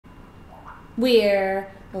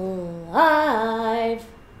We're live.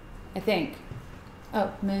 I think.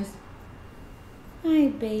 Oh, Moose. Hi,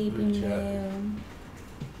 baby Moo.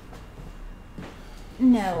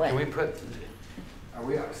 No. Can we put? Are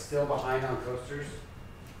we still behind on coasters?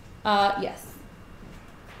 Yes.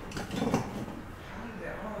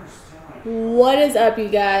 What is up, you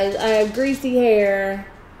guys? I have greasy hair.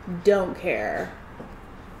 Don't care.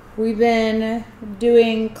 We've been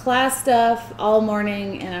doing class stuff all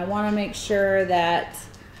morning, and I want to make sure that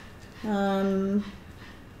I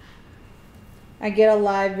get a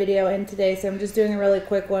live video in today. So I'm just doing a really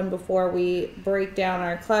quick one before we break down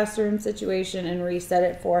our classroom situation and reset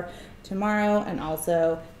it for tomorrow, and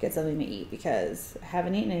also get something to eat because I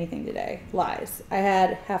haven't eaten anything today. Lies. I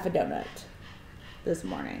had half a donut this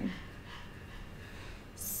morning.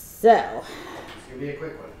 So It's gonna be a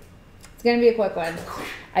quick one. It's gonna be a quick one.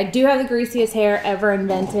 I do have the greasiest hair ever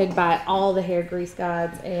invented by all the hair grease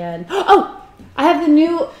gods, and oh, I have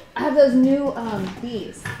those new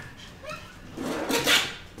bees.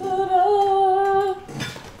 Ta-da!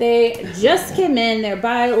 They just came in. They're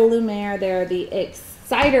by Lumiere. They're the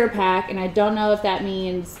Exciter pack, and I don't know if that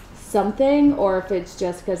means something or if it's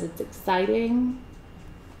just because it's exciting.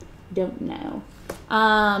 Don't know.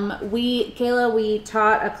 Kayla, we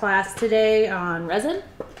taught a class today on resin.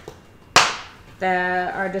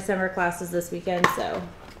 Our December class is this weekend, so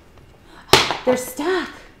they're stuck.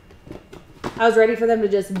 I was ready for them to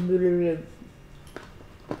just, but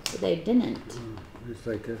they didn't. It's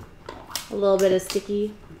like a little bit of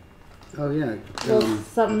sticky. Oh yeah, little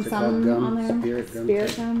something on there.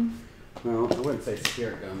 Spirit gum. No, I wouldn't say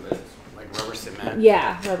spirit gum, but it's like rubber cement.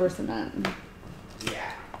 Yeah, rubber cement.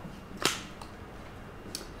 Yeah.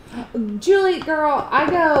 Julie, girl, I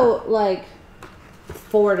go like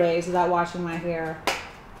 4 days without washing my hair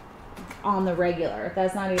on the regular.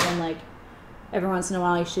 That's not even like every once in a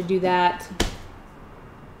while you should do that.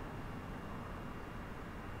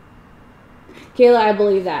 Kayla, I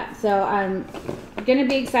believe that. So I'm going to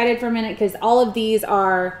be excited for a minute because all of these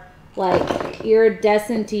are like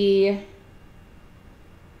iridescent-y.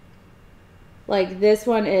 Like this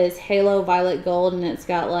one is Halo Violet Gold, and it's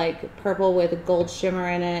got like purple with a gold shimmer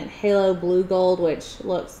in it. Halo Blue Gold, which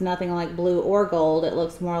looks nothing like blue or gold. It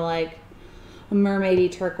looks more like a mermaidy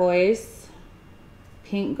turquoise.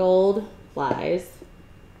 Pink Gold, flies.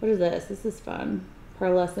 What is this? This is fun.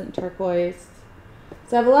 Pearlescent turquoise.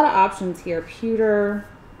 So I have a lot of options here. Pewter.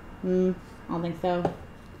 I don't think so.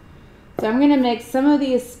 So I'm going to mix some of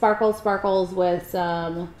these sparkles with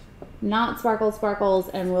some not sparkles,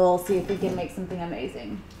 and we'll see if we can make something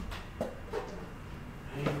amazing.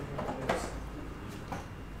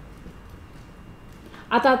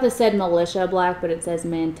 I thought this said Militia Black, but it says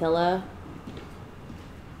Mantilla.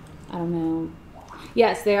 I don't know.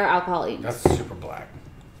 Yes, they are alcohol inks. That's super black.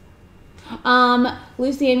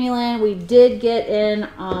 Lucy Amulin, we did get in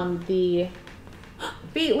the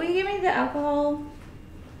Pete, will you give me the alcohol?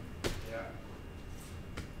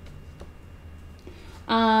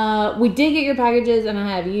 We did get your packages, and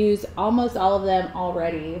I have used almost all of them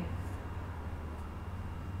already.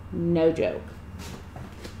 No joke.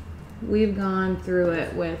 We've gone through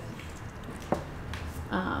it with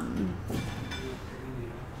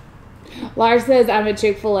Lars says, I'm a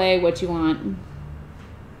Chick-fil-A, what you want?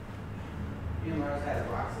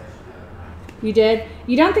 You did?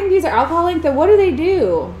 You don't think these are alcohol ink? Then what do they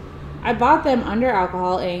do? I bought them under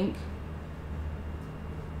alcohol ink.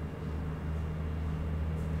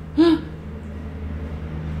 They're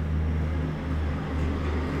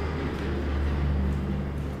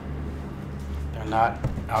not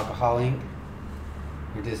alcohol ink.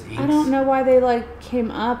 They're just inks. I don't know why they like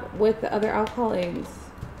came up with the other alcohol inks.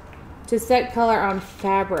 To set color on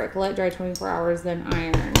fabric, let dry 24 hours, then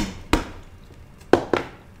iron.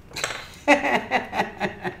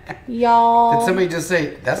 Y'all. Did somebody just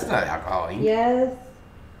say that's not alcohol ink? Yes.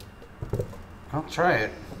 I'll try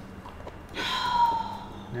it.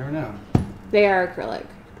 Never know. They are acrylic.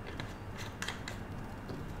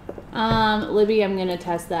 Libby, I'm gonna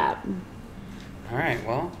test that. All right,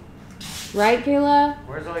 well. Right, Kayla?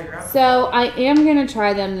 Where's all your alcohol? So I am gonna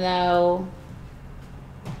try them though.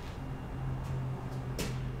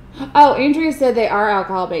 Oh, Andrea said they are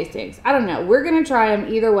alcohol-based inks. I don't know. We're gonna try them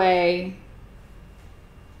either way.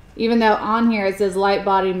 Even though on here it says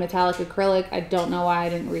light-bodied metallic acrylic. I don't know why I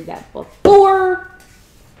didn't read that before.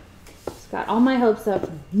 Just got all my hopes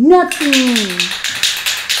up. Nothing.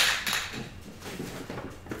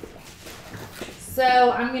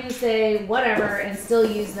 So I'm going to say whatever and still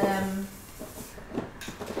use them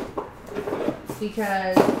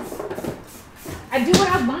because I do what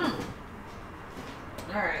I want.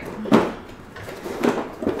 All right.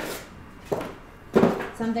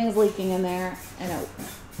 something's leaking in there, and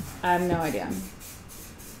I have no idea.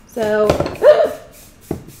 So,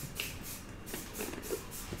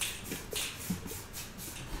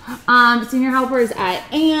 senior helpers, I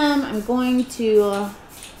am. I'm going to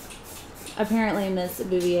apparently Miss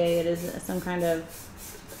Bouvier. It is some kind of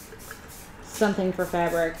something for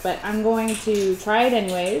fabric, but I'm going to try it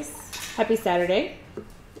anyways. Happy Saturday.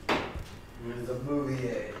 Miss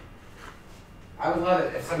Bouvier. I would love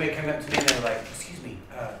it if somebody came up to me and they were like, "Excuse me,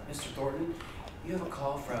 Mr. Thornton, you have a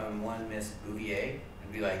call from one Miss Bouvier?"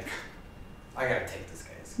 I'd be like, "I gotta take this,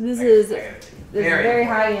 guys. This is very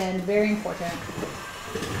high end, very important."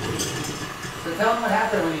 So tell them what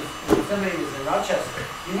happened when somebody was in Rochester,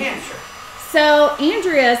 New Hampshire. So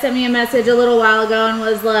Andrea sent me a message a little while ago and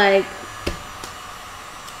was like,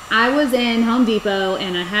 I was in Home Depot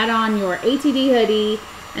and I had on your ATD hoodie,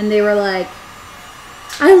 and they were like,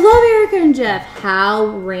 I love Erica and Jeff. How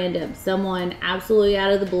random. Someone absolutely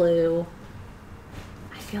out of the blue.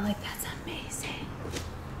 I feel like that's amazing.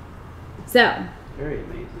 So. Very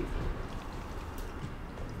amazing.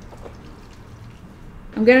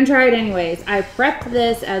 I'm going to try it anyways. I prepped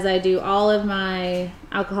this as I do all of my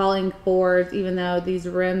alcohol ink boards, even though these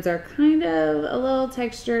rims are kind of a little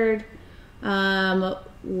textured.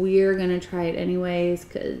 We're going to try it anyways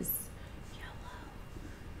because yellow.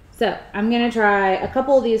 So I'm going to try a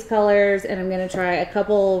couple of these colors, and I'm going to try a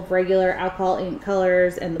couple of regular alcohol ink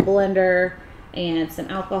colors in the blender and some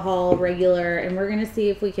alcohol regular, and we're going to see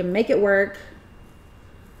if we can make it work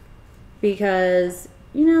because,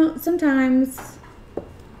 you know, sometimes...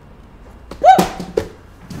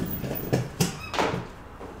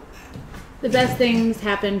 the best things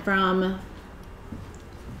happen from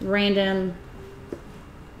random.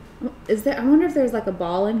 Is there? I wonder if there's like a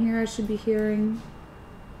ball in here I should be hearing.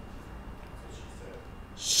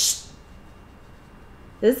 Shh.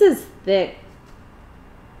 This is thick.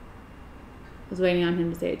 I was waiting on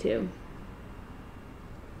him to say it too.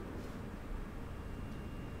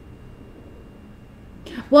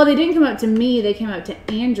 Well, they didn't come up to me. They came up to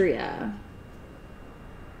Andrea.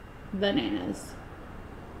 Bananas.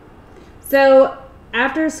 So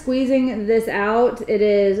after squeezing this out, it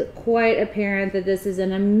is quite apparent that this is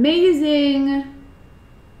an amazing,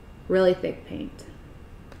 really thick paint.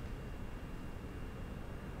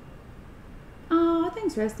 Oh,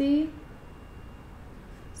 thanks, Rusty.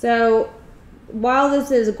 So while this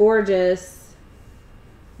is gorgeous,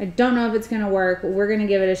 I don't know if it's going to work. We're going to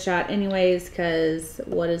give it a shot anyways, because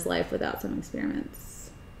what is life without some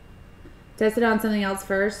experiments? Test it on something else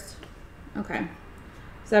first. Okay.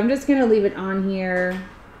 So I'm just going to leave it on here.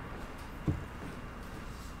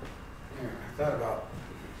 Here, I thought about...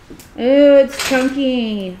 Ooh, it's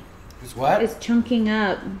chunky. It's what? It's chunking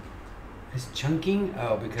up. It's chunking?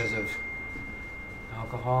 Oh, because of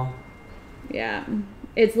alcohol? Yeah.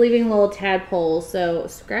 It's leaving little tadpoles, so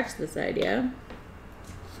scratch this idea.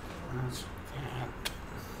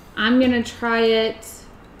 I'm going to try it.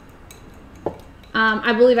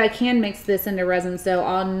 I believe I can mix this into resin, so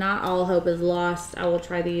not all hope is lost. I will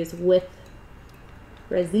try these with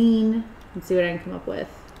resin and see what I can come up with.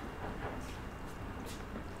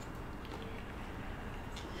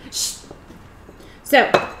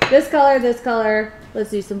 So, this color,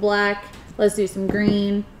 let's do some black, let's do some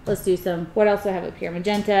green, let's do some, what else do I have up here?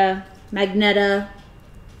 Magenta, Magneta.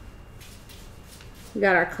 We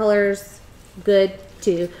got our colors good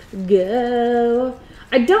to go.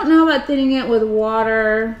 I don't know about thinning it with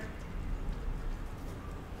water.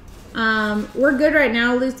 We're good right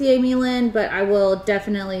now, Lucy Amy Lynn, but I will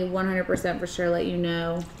definitely 100% for sure let you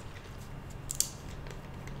know.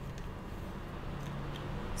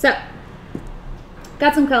 So,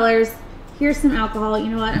 got some colors. Here's some alcohol. You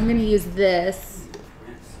know what? I'm going to use this.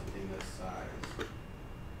 Something this size.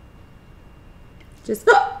 Just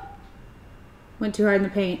went too hard in the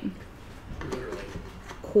paint. Literally.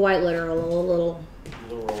 Quite literal.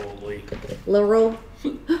 Literally. Literal.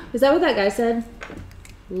 Is that what that guy said?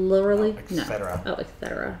 Literally? No, etc. Oh,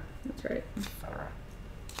 etc. That's right. Etc.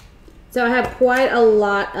 So I have quite a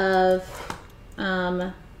lot of,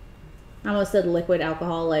 I almost said liquid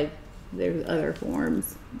alcohol, like there's other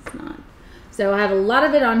forms. It's not. So I have a lot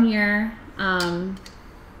of it on here.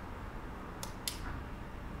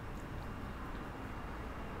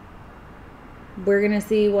 We're going to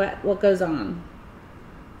see what goes on.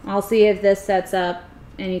 I'll see if this sets up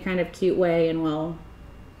any kind of cute way, and we'll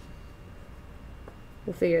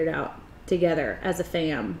figure it out together as a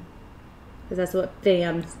fam, because that's what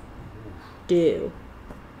fams do.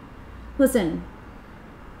 Listen,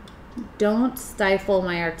 don't stifle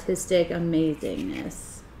my artistic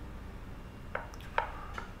amazingness.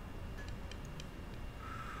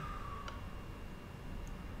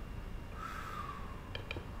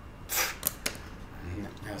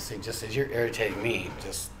 see, just as you're irritating me,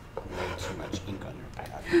 just made too much ink on your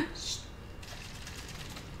pad.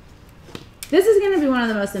 This is going to be one of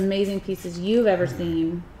the most amazing pieces you've ever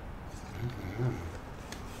seen.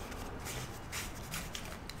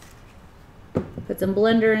 Put some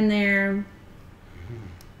blender in there.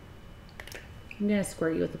 I'm going to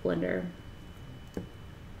squirt you with the blender.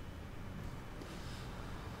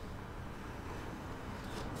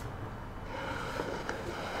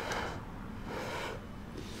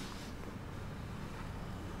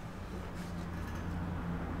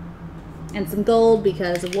 And some gold,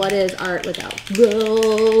 because what is art without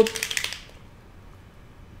gold?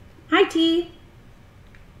 Hi, T.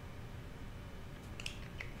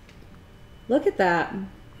 Look at that.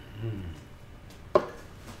 I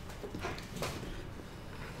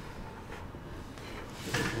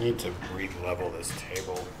need to re-level this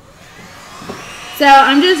table. So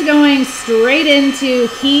I'm just going straight into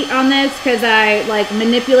heat on this because I like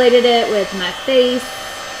manipulated it with my face.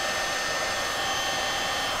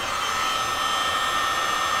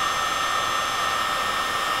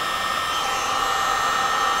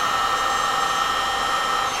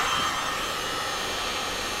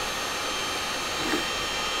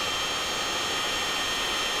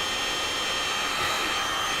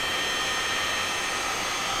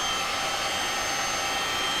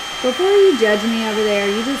 Before you judge me over there,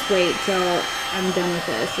 you just wait till I'm done with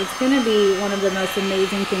this. It's going to be one of the most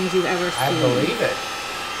amazing things you've ever seen. I believe it.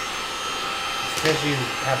 It's because you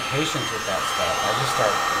have patience with that stuff. I just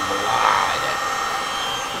start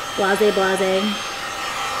Blase, blase.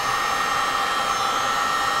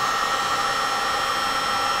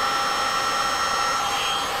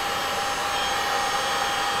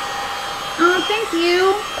 Oh, thank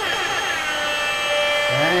you.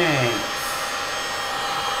 Thanks.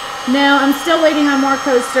 No, I'm still waiting on more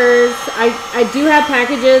coasters. I do have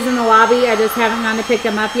packages in the lobby. I just haven't gone to pick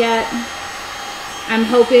them up yet. I'm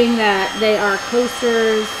hoping that they are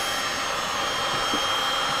coasters.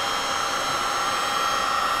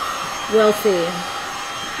 We'll see.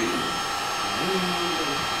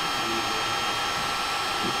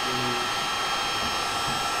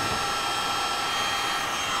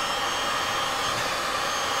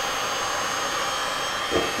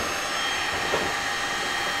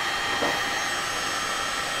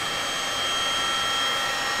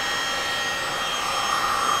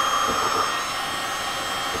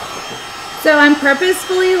 So I'm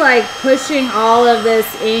purposefully like pushing all of this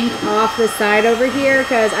ink off the side over here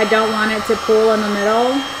because I don't want it to pool in the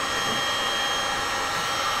middle.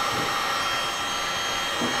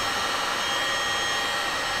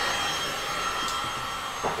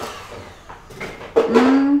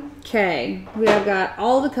 Okay, we have got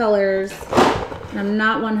all the colors. I'm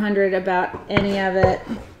not 100 about any of it,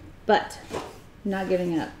 but I'm not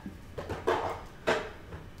giving up.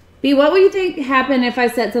 B, what would you think happened if I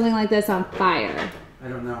set something like this on fire? I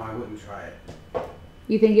don't know. I wouldn't try it.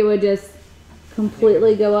 You think it would just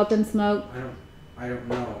completely go up in smoke? I don't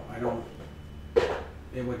know.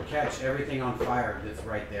 It would catch everything on fire that's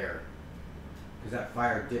right there. Because that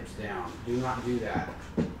fire dips down. Do not do that.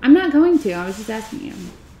 I'm not going to. I was just asking you.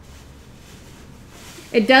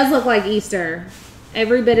 It does look like Easter.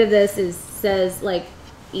 Every bit of this says like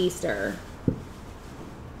Easter.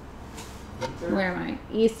 Where am I?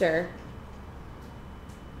 Easter.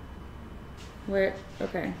 Where?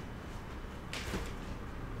 Okay.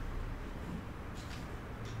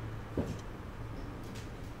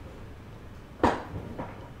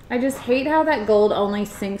 I just hate how that gold only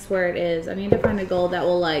sinks where it is. I need to find a gold that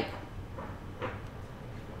will like...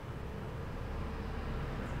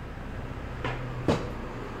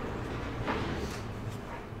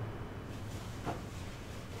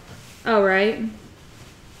 Oh, right.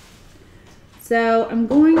 So I'm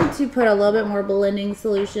going to put a little bit more blending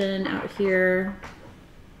solution out here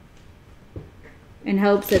in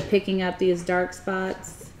hopes of picking up these dark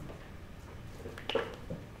spots.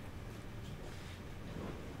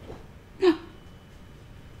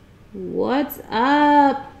 What's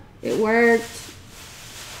up? It worked.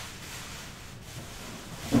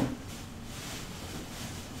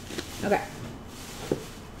 Okay.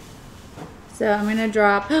 So I'm gonna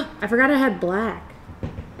drop, I forgot I had black.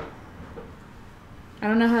 I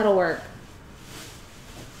don't know how to work.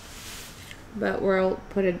 But we'll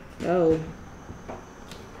put it, oh.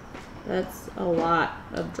 That's a lot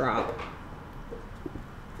of drop.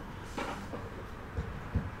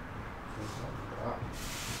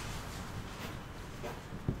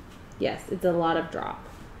 Yes, it's a lot of drop.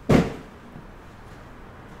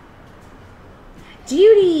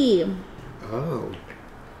 Judy! Oh.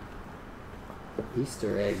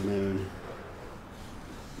 Easter egg moon.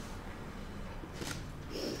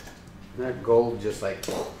 That gold just like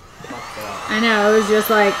pops out. I know, it was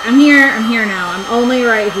just like, I'm here now. I'm only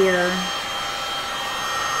right here.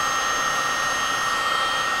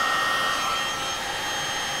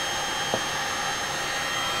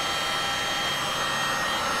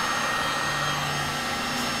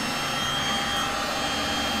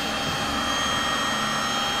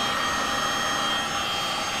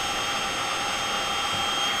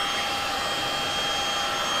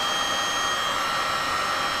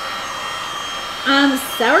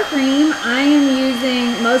 Sour cream, I am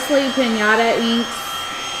using mostly Pinata inks.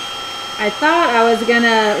 I thought I was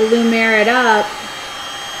gonna Lumiere it up.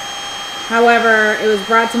 However, it was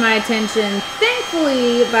brought to my attention,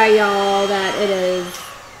 thankfully by y'all, that it is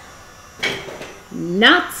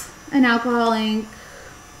not an alcohol ink.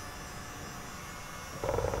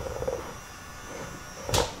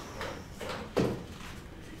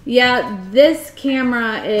 Yeah, this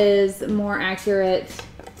camera is more accurate.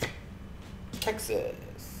 Texas.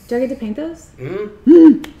 Do I get to paint those?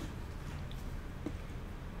 Mm-hmm.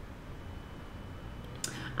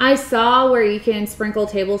 I saw where you can sprinkle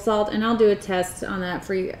table salt, and I'll do a test on that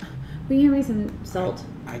for you. Will you hand me some salt?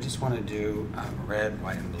 I just want to do red,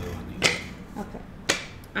 white, and blue on these. Okay.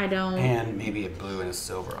 I don't. And maybe a blue and a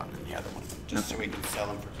silver on the other one, just so we can sell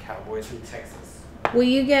them for cowboys in Texas. Will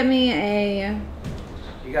you get me a...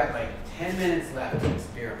 You got like 10 minutes left to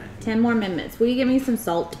experiment. 10 more minutes. Will you give me some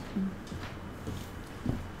salt?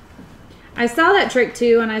 I saw that trick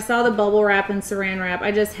too, and I saw the bubble wrap and saran wrap.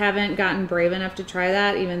 I just haven't gotten brave enough to try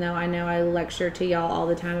that, even though I know I lecture to y'all all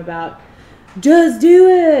the time about just do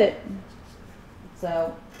it.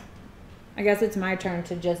 So I guess it's my turn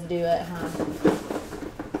to just do it, huh?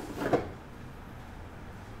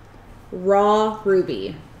 Raw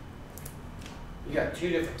ruby. You got 2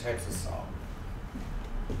 different types of salt.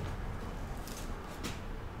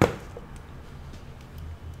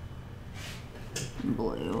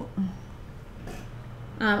 Blue.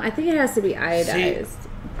 I think it has to be iodized. See?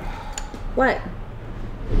 What?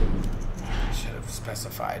 I should have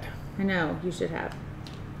specified. I know, you should have.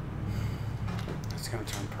 It's going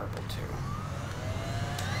to turn purple too.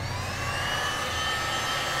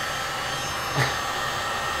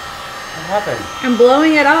 What happened? I'm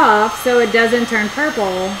blowing it off so it doesn't turn purple.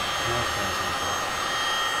 No, it's gonna turn purple.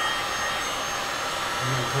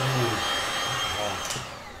 I'm going to put it in. Oh.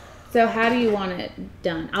 So how do you want it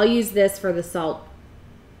done? I'll use this for the salt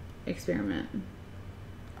experiment.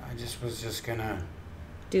 I was just going to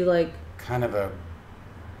Do like... kind of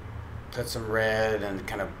put some red and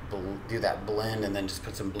kind of do that blend, and then just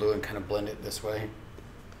put some blue and kind of blend it this way.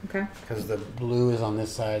 Okay. Because the blue is on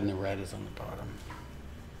this side and the red is on the bottom.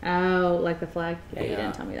 Oh, like the flag? Yeah, you Yeah.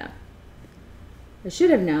 didn't tell me that. I should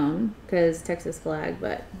have known, because Texas flag,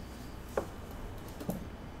 but... I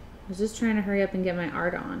was just trying to hurry up and get my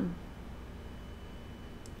art on.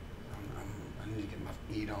 I need to get my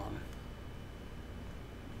feet on.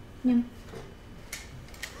 Yeah.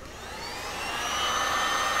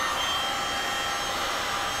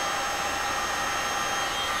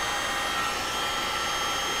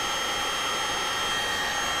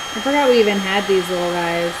 I forgot we even had these little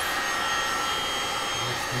guys.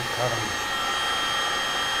 Let's cut them.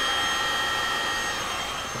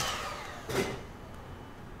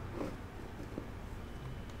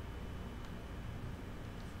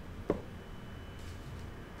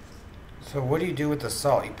 So what do you do with the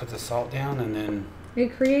salt? You put the salt down and then...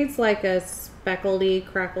 It creates like a speckledy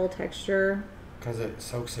crackle texture. Because it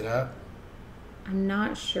soaks it up? I'm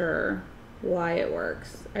not sure why it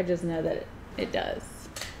works. I just know that it does.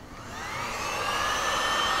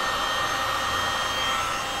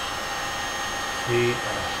 See,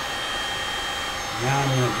 now I'm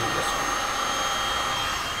going to do this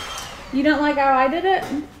one. You don't like how I did it?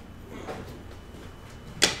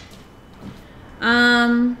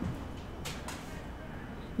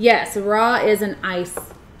 Yes, raw is an ice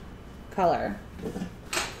color.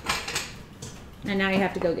 And now you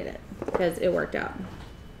have to go get it because it worked out.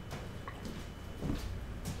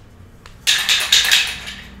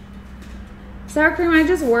 Sour cream, I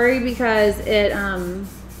just worry because it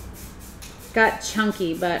got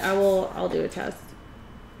chunky, but I'll do a test.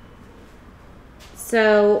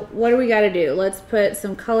 So what do we got to do? Let's put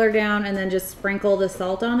some color down and then just sprinkle the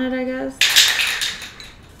salt on it, I guess.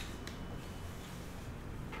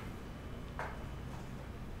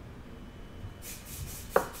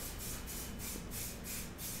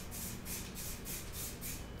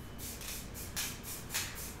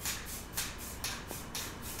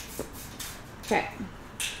 Okay.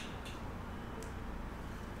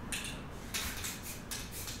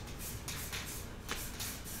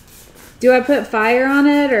 Do I put fire on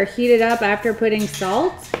it or heat it up after putting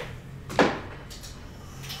salt?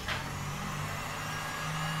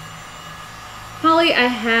 Actually, I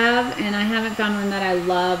have, and I haven't found one that I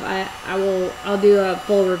love. I'll do a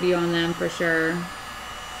full review on them for sure.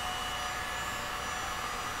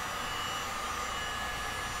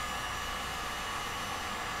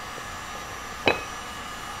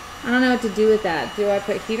 I don't know what to do with that. Do I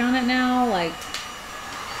put heat on it now? Like,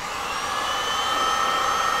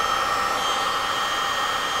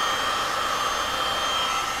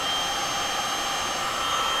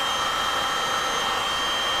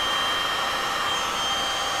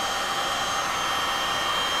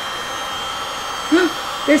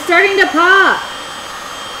 they're starting to pop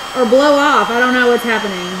or blow off. I don't know what's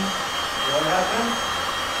happening. What happened?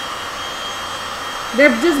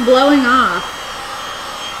 They're just blowing off.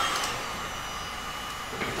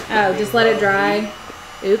 Oh, just let it dry.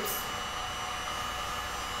 Oops.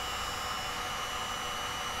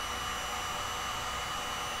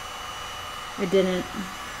 I didn't.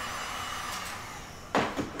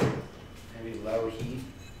 Maybe low heat.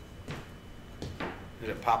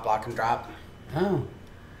 Did it pop, lock, and drop? Oh.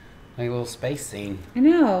 Like a little space scene. I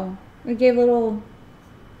know. We gave little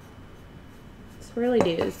swirly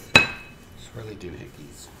doos. Swirly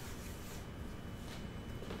doohickeys.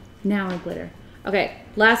 Now with glitter. Okay,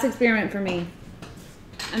 last experiment for me.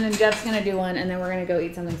 And then Jeff's gonna do one, and then we're gonna go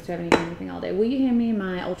eat something because we haven't eaten anything all day. Will you hand me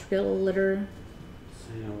my Ultra Glitter?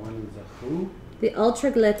 So, one is a who? The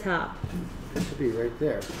Ultra Glitter. It should be right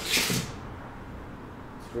there. It's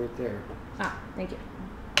right there. Ah, thank you.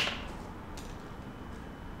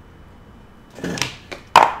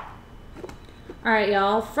 All right,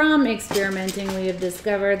 y'all. From experimenting, we have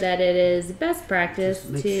discovered that it is best practice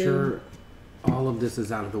Just make sure all of this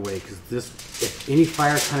is out of the way, because this, if any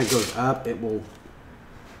fire kind of goes up, it will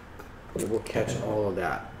catch all of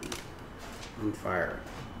that on fire.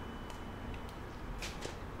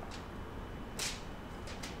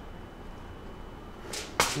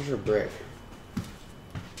 Here's your brick.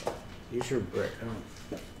 Use your brick.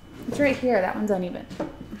 Oh. It's right here. That one's uneven.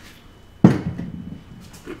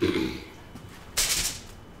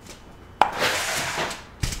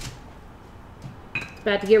 It's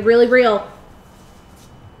about to get really real.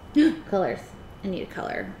 Colors. I need a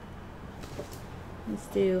color. Let's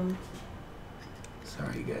do.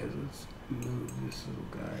 Sorry guys, let's move this little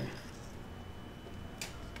guy.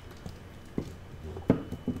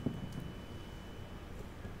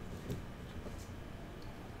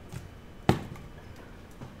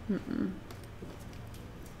 Mm-mm.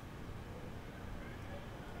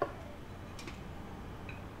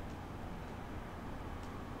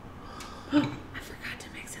 I forgot to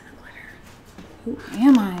mix in the glitter. Who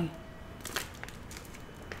am I?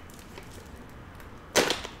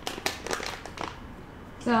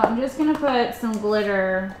 So I'm just gonna put some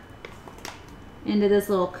glitter into this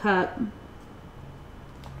little cup.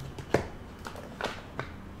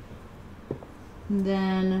 And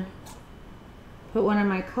then put one of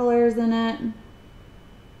my colors in it.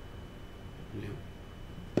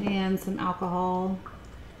 Yeah. And some alcohol.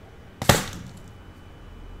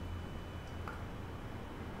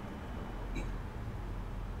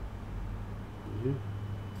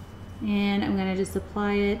 And I'm gonna just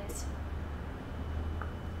apply it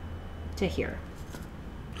to here.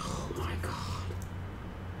 Oh my god.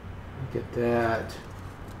 Look at that.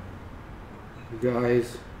 You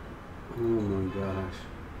guys. Oh my gosh.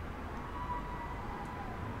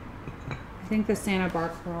 I think the Santa bar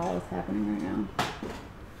crawl is happening right now.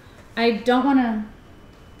 I don't want to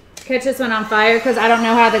catch this one on fire because I don't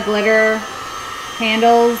know how the glitter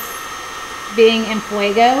handles being in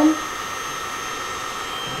fuego.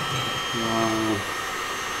 Wow.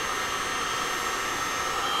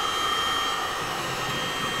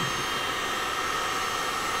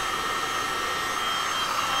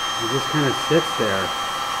 It just kind of sits there.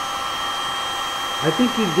 I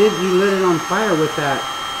think you lit it on fire with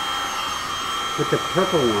the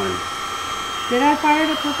purple one. Did I fire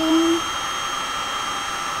the purple one?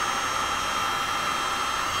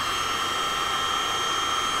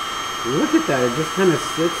 Look at that, it just kind of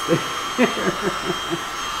sits there.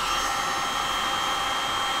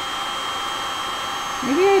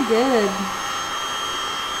 Maybe I did.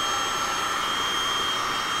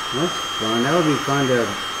 That's fun. That would be fun to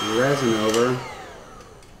resin over.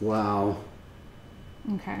 Wow.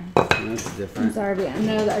 Okay. That's different. I'm sorry, but I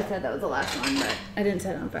know that I said that was the last one, but I didn't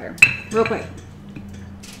set it on fire. Real quick.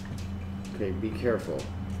 Okay, be careful.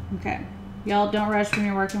 Okay. Y'all don't rush when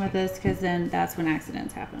you're working with this because then that's when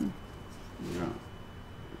accidents happen. Yeah.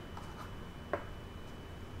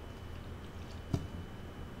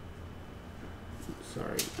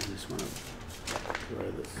 Sorry, I just want to dry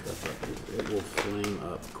this stuff up. It will flame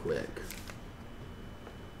up quick.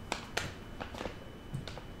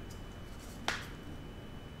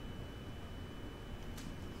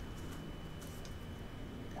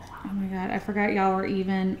 Oh my god, I forgot y'all were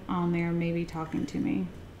even on there maybe talking to me.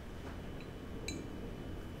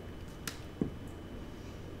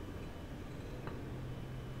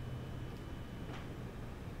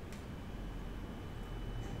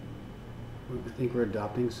 I think we're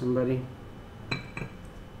adopting somebody.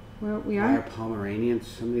 Where we Buy a are? Pomeranian.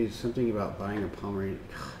 Something about buying a Pomeranian.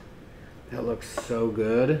 That looks so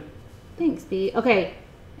good. Thanks, B. Okay,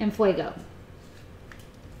 and Fuego.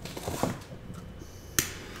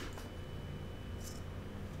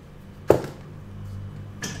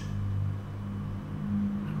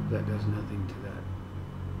 That does nothing to that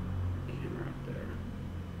camera up there.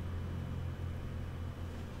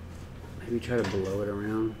 Maybe try to blow it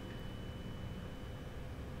around.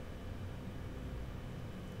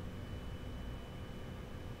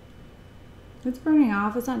 It's burning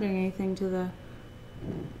off. It's not doing anything to the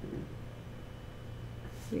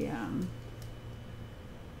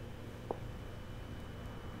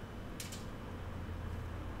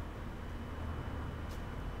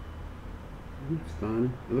It's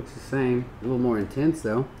fun. It looks the same. A little more intense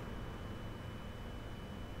though.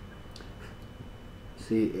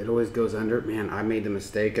 See, it always goes under. Man, I made the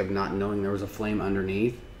mistake of not knowing there was a flame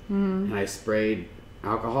underneath. And I sprayed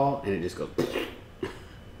alcohol and it just goes.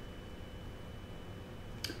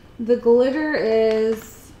 The glitter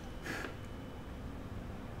is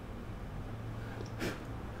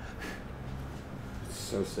It's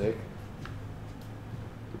so sick.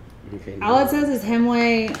 Okay, all it says is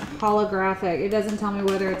Hemway holographic. It doesn't tell me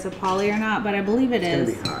whether it's a poly or not, but I believe it is.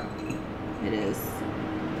 It's gonna be hot. It is.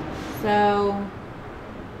 So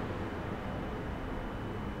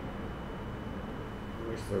I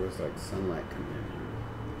wish there was like sunlight coming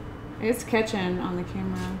in it's catching on the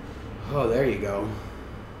camera. here. Oh, there you go.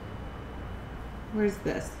 Where's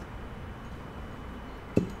this?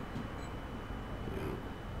 Yeah.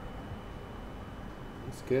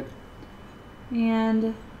 That's good.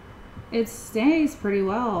 And it stays pretty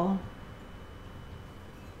well.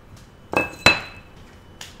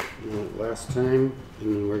 Last time,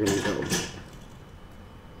 and then we're gonna go.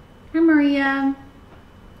 Hi, Maria.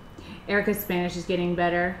 Erica's Spanish is getting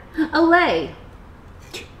better. Olay.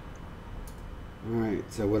 Alright,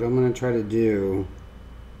 so what I'm gonna try to do.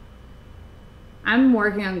 I'm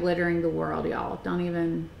working on glittering the world, y'all. Don't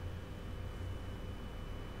even.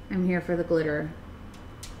 I'm here for the glitter.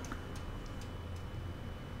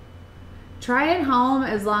 Try it home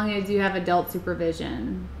as long as you have adult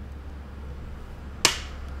supervision.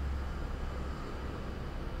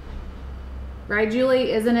 Right,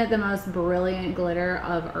 Julie? Isn't it the most brilliant glitter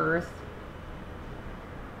of Earth?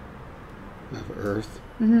 Of Earth.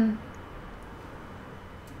 Mm-hmm.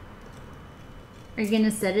 Are you gonna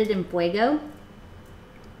set it in Fuego?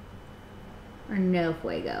 Or no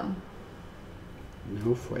Fuego?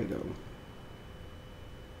 No Fuego.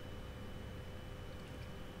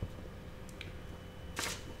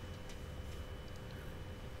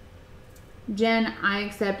 Jen, I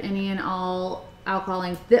accept any and all alcohol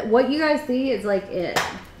inks. What you guys see is like it.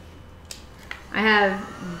 I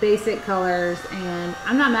have basic colors and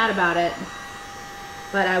I'm not mad about it,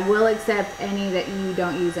 but I will accept any that you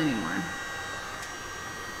don't use anymore.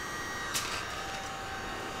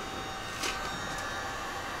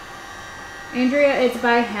 Andrea, it's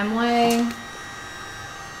by Hemway.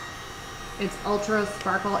 It's Ultra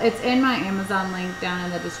Sparkle. It's in my Amazon link down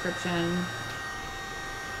in the description.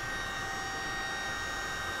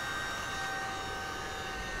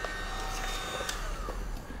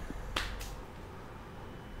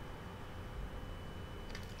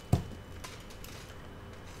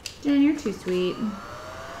 Jen, you're too sweet.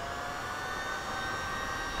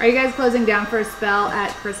 Are you guys closing down for a spell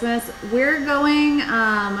at Christmas? We're going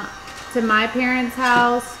to my parents'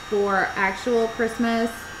 house for actual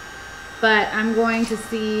Christmas, but I'm going to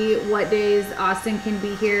see what days Austin can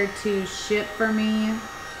be here to ship for me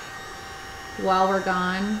while we're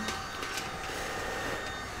gone.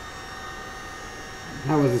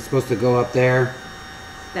 How was it supposed to go up there?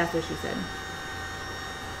 That's what she said.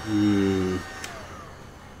 Damn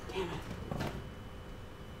it.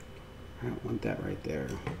 I don't want that right there.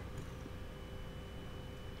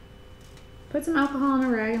 Put some alcohol in a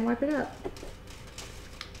rag and wipe it up.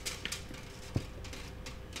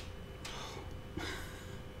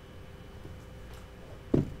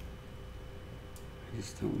 I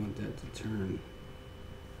just don't want that to turn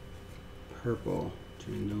purple, which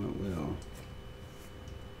I know it will.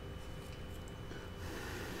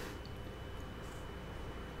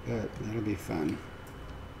 But that'll be fun.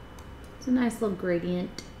 It's a nice little gradient.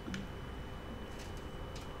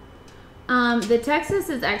 The Texas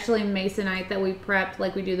is actually masonite that we prepped,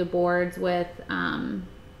 like we do the boards with. Oh,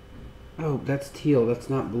 Oh, that's teal. That's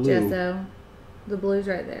not blue. Gesso. The blue's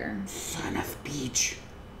right there. Son of beach.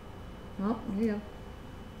 Well, there you go.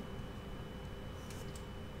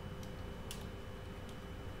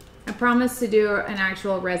 I promise to do an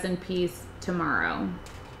actual resin piece tomorrow.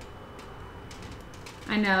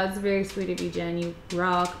 I know, it's very sweet of you, Jen. You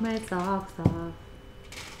rock my socks off.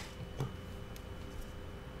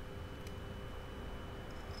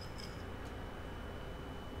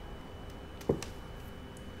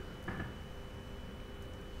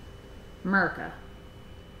 America.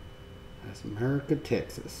 That's America,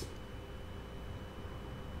 Texas.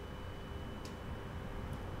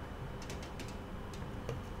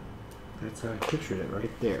 That's how I pictured it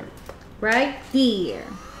right there. Right here.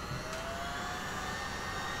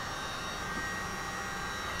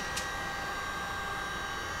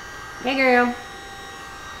 Hey, girl.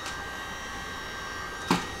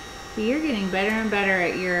 So you're getting better and better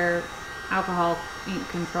at your alcohol ink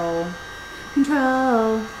control.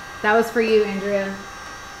 Control. That was for you, Andrea.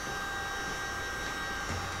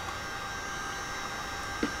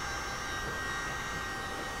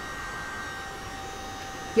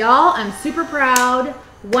 Y'all, I'm super proud.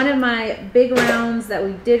 One of my big rounds that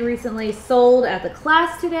we did recently sold at the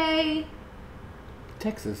class today.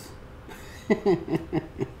 Texas.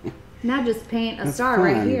 Now just paint a That's star fun.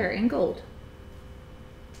 right here in gold.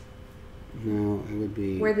 No, it would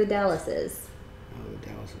be... Where the Dallas is. Oh, the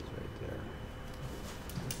Dallas is right there.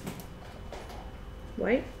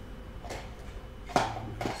 White?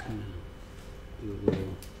 I'm just going to do a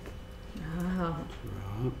little Oh.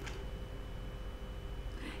 drop.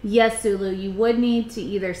 Yes, Sulu, you would need to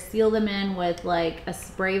either seal them in with like a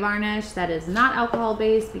spray varnish that is not alcohol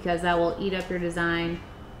based because that will eat up your design,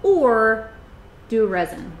 or do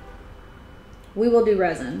resin. We will do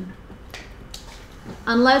resin.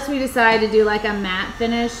 Unless we decide to do like a matte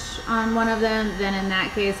finish on one of them, then in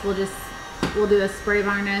that case we'll do a spray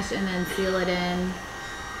varnish and then seal it in.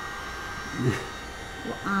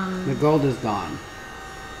 The gold is gone.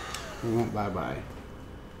 It went bye-bye.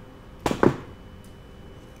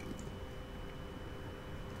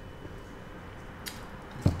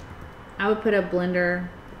 I would put a blender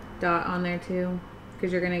dot on there too,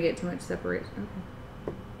 because you're gonna get too much separation. Okay.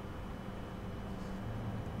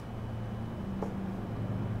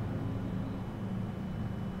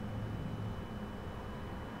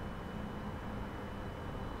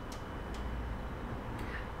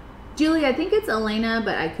 Julie, I think it's Elena,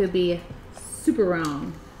 but I could be super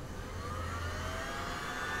wrong.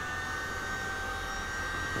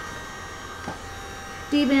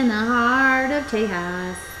 Deep in the heart of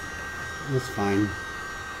Tejas. That's fine.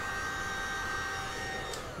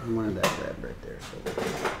 I wanted that red right there, so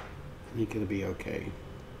I think it'll be okay.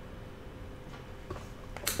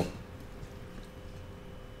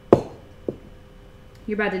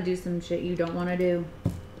 You're about to do some shit you don't want to do.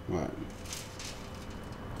 What?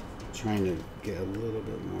 Trying to get a little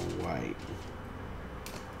bit more white.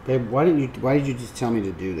 Babe, why did you just tell me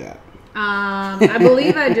to do that? I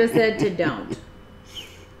believe I just said to don't.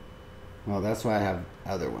 Well, that's why I have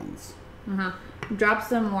other ones. Drop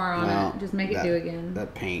some more on it. Just make it do again.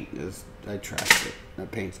 That paint is, I trashed it.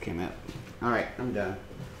 That paint's came out. All right, I'm done.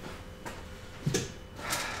 It's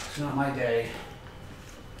not my day.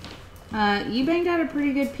 You banged out a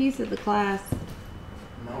pretty good piece of the class.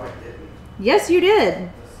 No, I didn't. Yes, you did.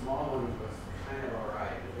 The small one was kind of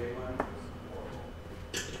alright. The big one was horrible.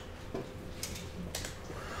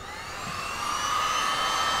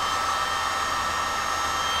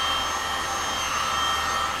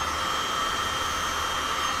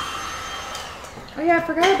 Oh yeah, I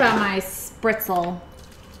forgot about my spritzel.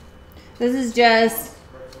 This is just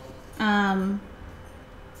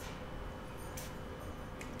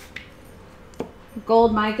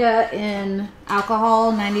gold mica in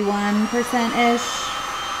alcohol, 91%-ish.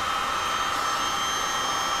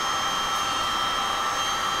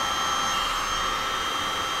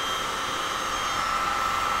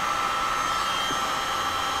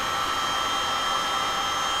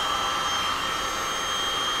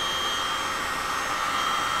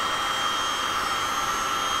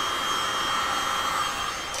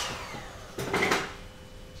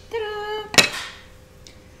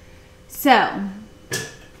 So,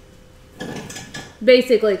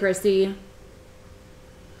 basically, Christy,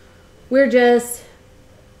 we're just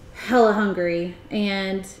hella hungry,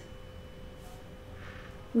 and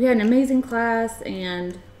we had an amazing class,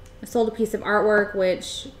 and I sold a piece of artwork,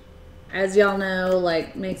 which, as y'all know,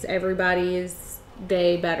 like, makes everybody's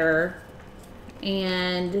day better.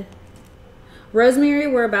 And Rosemary,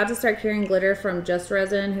 we're about to start carrying glitter from Just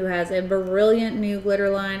Resin, who has a brilliant new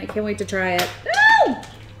glitter line. I can't wait to try it. No!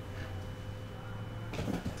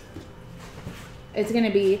 It's going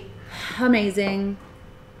to be amazing.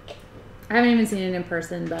 I haven't even seen it in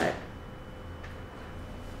person, but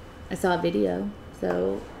I saw a video.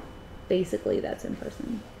 So basically that's in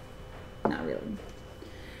person. Not really.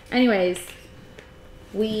 Anyways,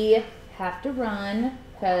 we have to run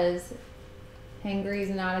because hangry is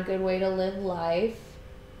not a good way to live life.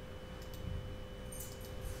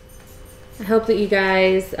 I hope that you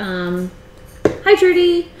guys, hi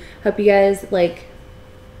Trudy. Hope you guys like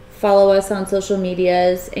follow us on social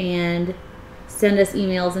medias and send us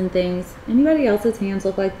emails and things. Anybody else's hands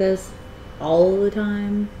look like this all the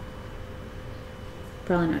time?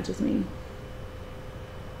 Probably not just me.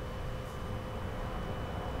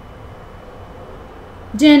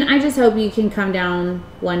 Jen, I just hope you can come down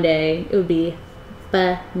one day. It would be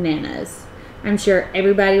bananas. I'm sure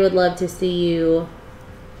everybody would love to see you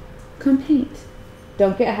come paint.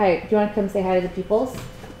 Don't get hyped. Do you want to come say hi to the peoples?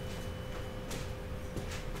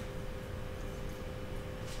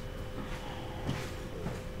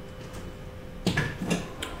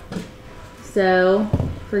 So,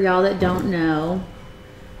 for y'all that don't know,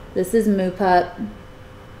 this is Moo Pup.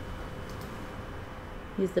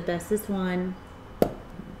 He's the bestest one.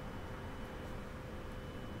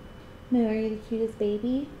 Moo, are you the cutest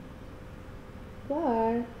baby? You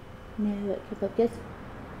are. No, look, your focus.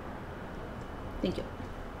 Thank you.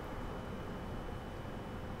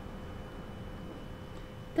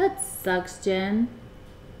 That sucks, Jen.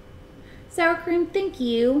 Sour cream, thank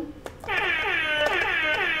you.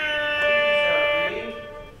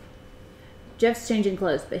 Jeff's changing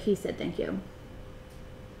clothes, but he said thank you.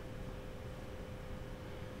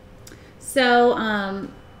 So,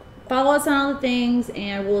 follow us on all the things,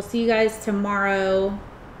 and we'll see you guys tomorrow.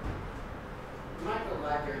 We might go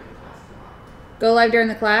live during the class tomorrow. Go live during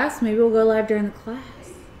the class? Maybe we'll go live during the class.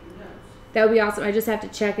 Maybe. Who knows? That would be awesome. I just have to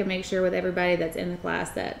check and make sure with everybody that's in the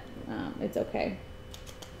class that it's okay.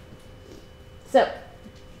 So,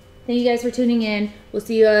 thank you guys for tuning in. We'll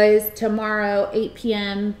see you guys tomorrow, 8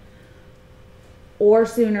 p.m. or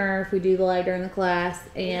sooner if we do the live during the class.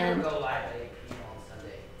 And We never go live at 8 p.m. on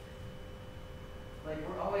Sunday. Like,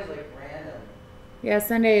 we're always like random. yeah,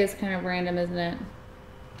 Sunday is kind of random, isn't it?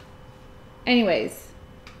 Anyways,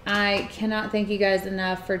 I cannot thank you guys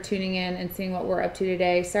enough for tuning in and seeing what we're up to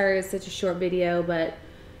today. Sorry it's such a short video, but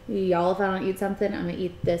y'all, if I don't eat something, I'm going to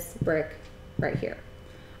eat this brick right here.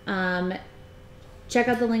 Check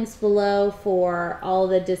out the links below for all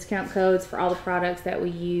the discount codes for all the products that we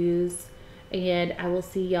use. And I will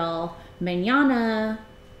see y'all mañana.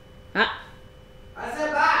 I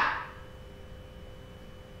said bye.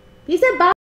 He said bye.